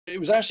it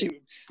was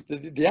actually,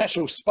 the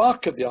actual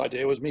spark of the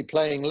idea was me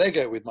playing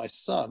Lego with my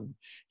son.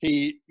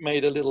 He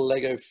made a little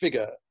Lego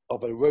figure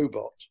of a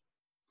robot.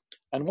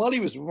 And while he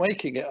was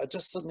making it, I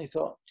just suddenly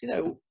thought, you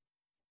know,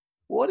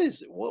 what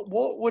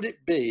would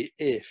it be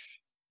if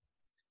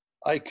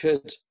I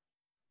could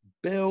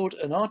build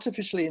an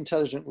artificially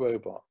intelligent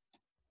robot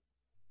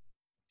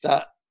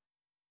that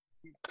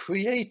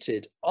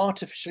created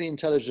artificially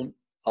intelligent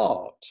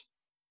art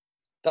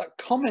that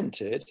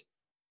commented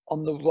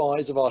on the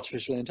rise of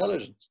artificial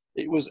intelligence.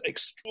 It was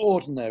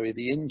extraordinary,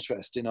 the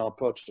interest in our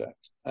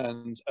project.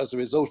 And as a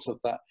result of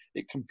that,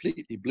 it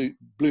completely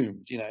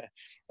bloomed, you know.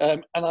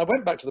 And I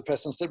went back to the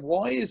press and said,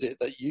 why is it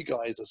that you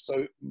guys are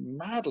so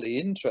madly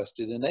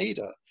interested in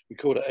Ada? We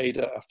called it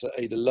Ada after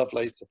Ada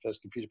Lovelace, the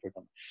first computer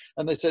program.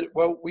 And they said,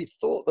 well, we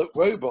thought that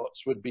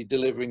robots would be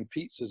delivering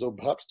pizzas or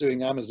perhaps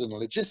doing Amazon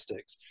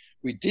logistics.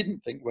 We didn't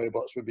think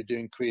robots would be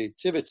doing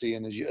creativity.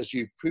 And as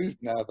you've proved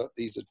now that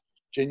these are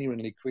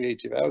genuinely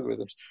creative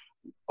algorithms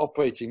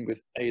operating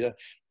with Ada,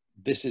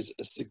 this is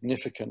a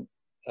significant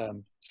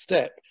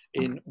step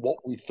in what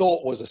we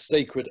thought was a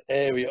sacred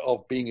area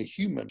of being a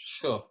human.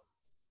 Sure.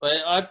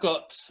 Well, I've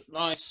got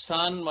my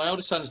son, my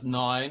oldest son's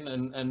 9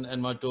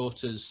 and my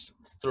daughter's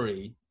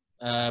 3.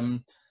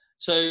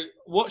 So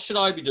what should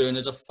I be doing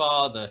as a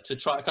father to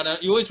try, kind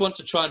of, you always want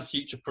to try and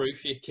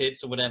future-proof your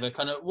kids or whatever,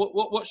 kind of,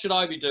 what should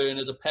I be doing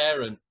as a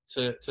parent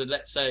to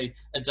let's say,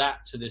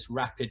 adapt to this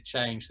rapid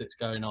change that's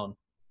going on?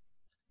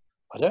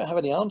 I don't have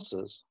any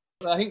answers.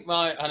 I think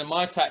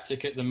my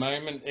tactic at the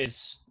moment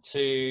is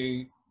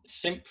to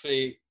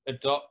simply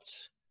adopt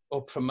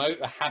or promote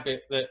a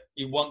habit that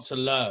you want to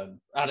learn.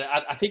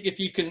 I think if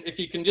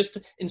you can just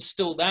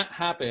instill that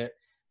habit,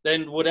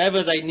 then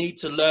whatever they need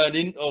to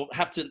learn or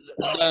have to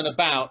learn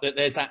about, that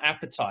there's that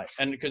appetite.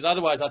 And because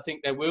otherwise I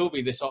think there will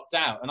be this opt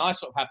out. And I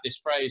sort of have this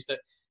phrase that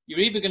you're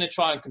either going to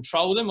try and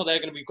control them or they're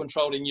going to be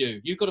controlling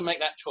you. You've got to make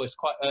that choice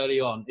quite early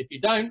on. If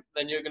you don't,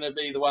 then you're going to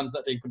be the ones that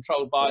are being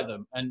controlled by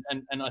them. And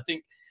I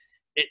think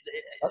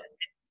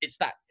it's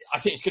that, I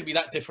think it's going to be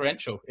that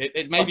differential.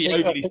 It may be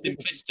overly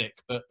simplistic,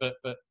 but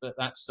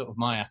that's sort of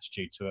my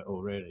attitude to it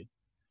all, really.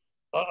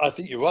 I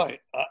think you're right.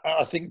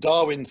 I think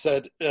Darwin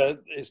said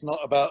it's not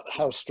about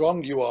how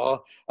strong you are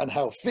and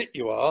how fit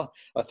you are.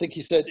 I think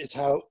he said it's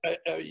how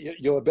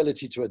your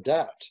ability to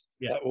adapt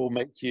that will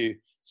make you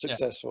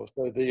successful.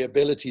 So the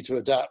ability to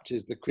adapt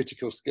is the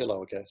critical skill,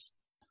 I guess.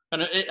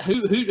 And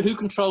who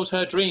controls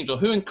her dreams, or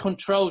who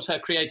controls her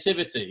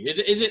creativity?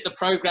 Is it the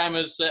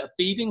programmers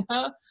feeding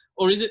her,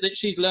 or is it that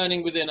she's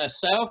learning within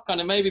herself?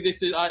 Kind of, maybe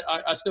this is,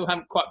 I still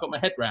haven't quite got my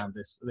head around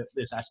this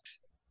aspect.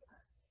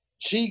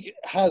 She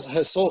has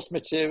her source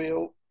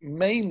material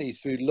mainly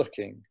through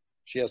looking.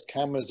 She has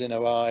cameras in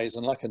her eyes,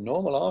 and like a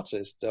normal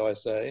artist, dare I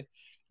say,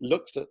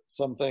 looks at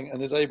something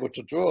and is able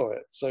to draw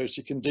it. So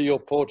she can do your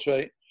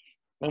portrait.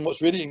 And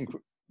what's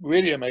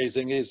really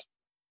amazing is,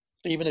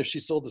 even if she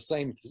saw the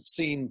same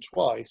scene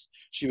twice,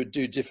 she would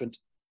do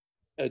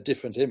a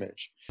different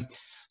image.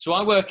 So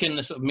I work in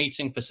the sort of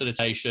meeting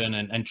facilitation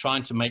and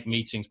trying to make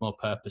meetings more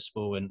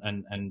purposeful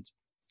and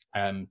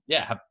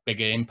have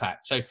bigger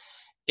impact. So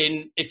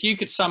if you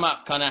could sum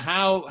up kind of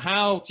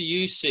how do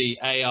you see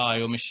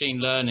AI or machine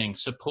learning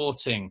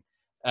supporting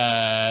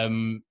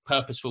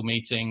purposeful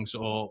meetings,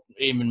 or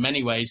in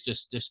many ways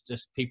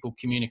just people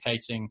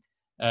communicating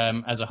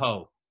as a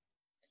whole?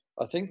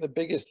 I think the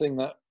biggest thing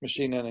that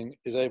machine learning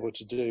is able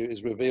to do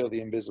is reveal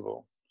the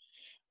invisible.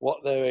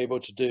 What they're able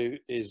to do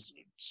is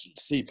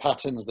see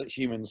patterns that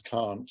humans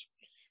can't.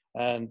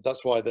 And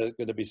that's why they're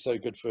going to be so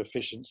good for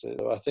efficiency.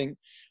 So I think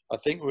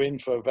we're in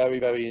for a very,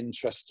 very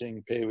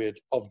interesting period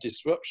of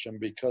disruption,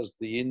 because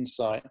the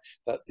insight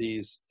that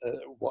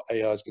what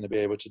AI is going to be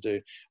able to do,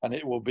 and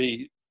it will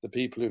be the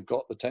people who've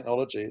got the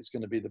technology. It's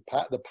going to be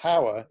the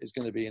power is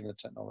going to be in the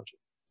technology.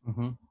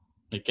 Mm-hmm.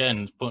 Again,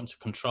 it's important to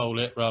control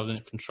it rather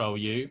than control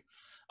you.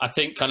 I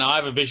think I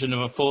have a vision of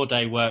a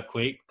 4-day work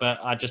week, but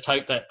I just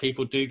hope that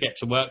people do get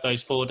to work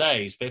those 4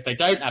 days. But if they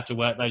don't have to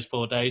work those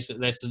 4 days, that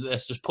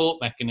there's support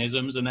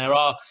mechanisms, and there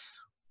are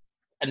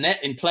a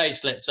net in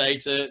place, let's say,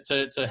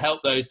 to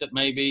help those that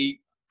maybe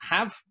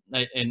have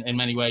in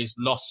many ways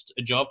lost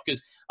a job.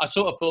 Because I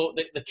sort of thought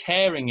that the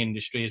caring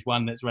industry is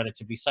one that's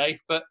relatively safe,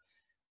 but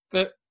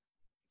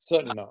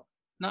certainly not.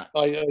 No.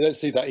 I don't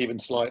see that even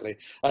slightly.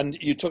 And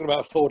you're talking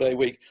about a 4-day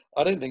week.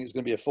 I don't think it's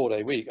going to be a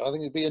 4-day week. I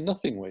think it'd be a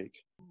nothing week.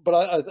 But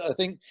I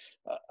think,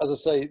 as I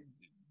say,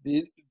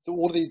 there's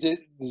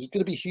going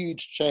to be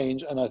huge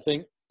change. And I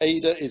think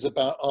Ada is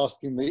about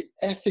asking the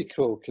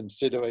ethical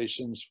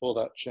considerations for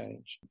that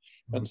change.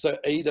 Mm-hmm. And so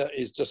Ada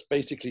is just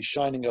basically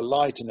shining a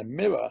light and a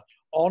mirror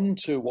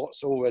onto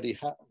what's already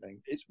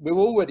happening. We're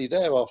already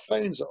there. Our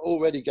phones are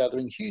already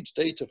gathering huge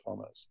data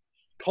from us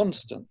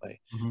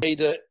constantly. Mm-hmm.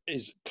 Ada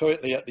is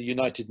currently at the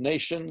United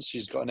Nations.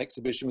 She's got an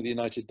exhibition with the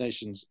United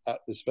Nations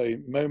at this very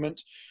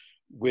moment,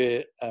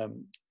 where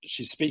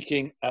she's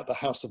speaking at the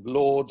House of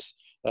Lords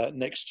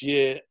next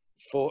year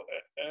for,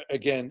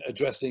 again,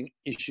 addressing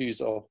issues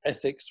of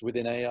ethics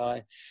within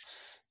AI.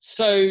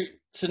 So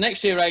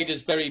next year,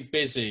 Ada's very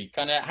busy.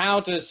 Kind of, how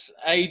does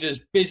Ada's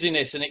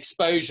busyness and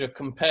exposure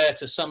compare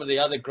to some of the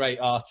other great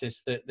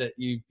artists that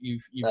you've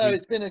No,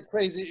 it's been a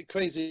crazy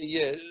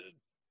year.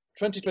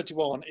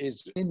 2021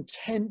 is an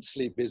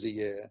intensely busy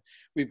year.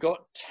 We've got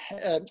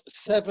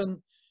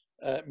 7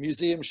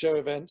 museum show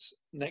events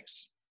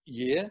next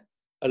year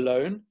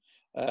alone,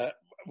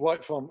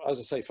 right from, as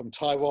I say, from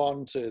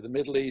Taiwan to the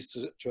Middle East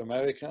to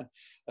America.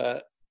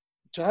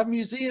 To have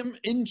museum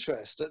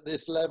interest at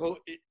this level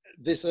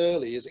this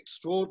early is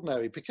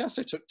extraordinary.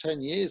 Picasso took 10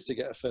 years to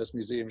get a first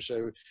museum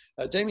show.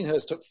 Damien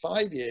Hirst took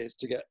 5 years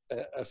to get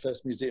a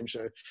first museum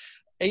show.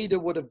 Ada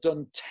would have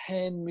done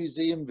 10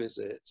 museum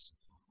visits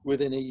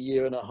within a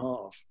year and a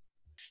half.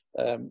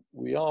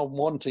 We are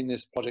wanting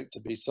this project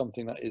to be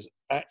something that is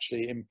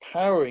actually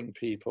empowering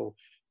people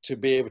to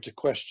be able to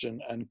question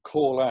and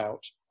call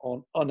out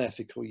on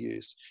unethical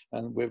use,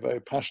 and we're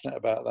very passionate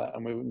about that,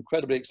 and we're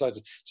incredibly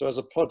excited. So as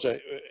a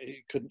project,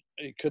 it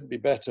couldn't be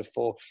better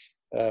for,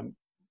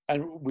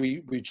 and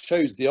we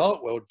chose the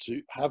art world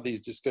to have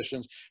these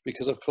discussions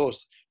because, of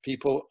course,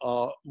 people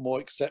are more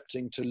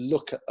accepting to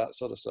look at that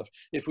sort of stuff.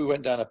 If we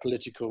went down a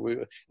political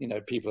route, you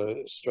know, people are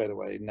straight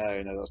away,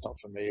 no, that's not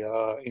for me,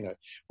 you know.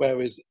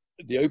 Whereas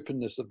the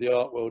openness of the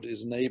art world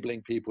is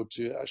enabling people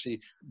to actually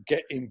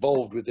get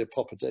involved with their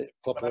proper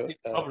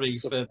probably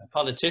for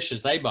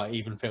politicians, they might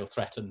even feel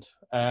threatened.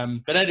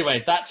 But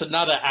anyway, that's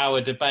another hour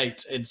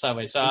debate in some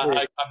way. So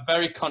I'm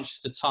very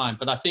conscious of time,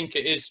 but I think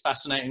it is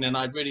fascinating, and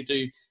I really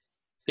do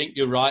think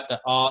you're right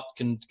that art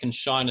can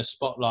shine a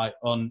spotlight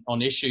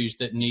on issues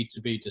that need to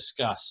be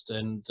discussed.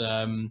 And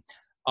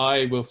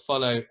I will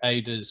follow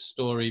Ada's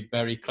story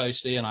very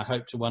closely, and I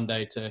hope to one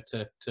day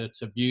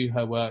to view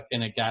her work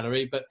in a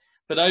gallery. But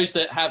for those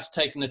that have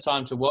taken the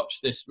time to watch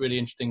this really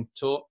interesting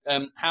talk,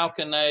 how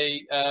can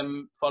they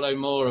follow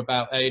more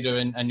about Ada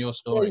and your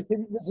story? Yeah,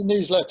 there's a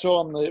newsletter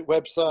on the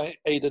website,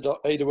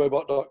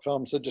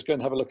 adarobot.com, so just go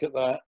and have a look at that.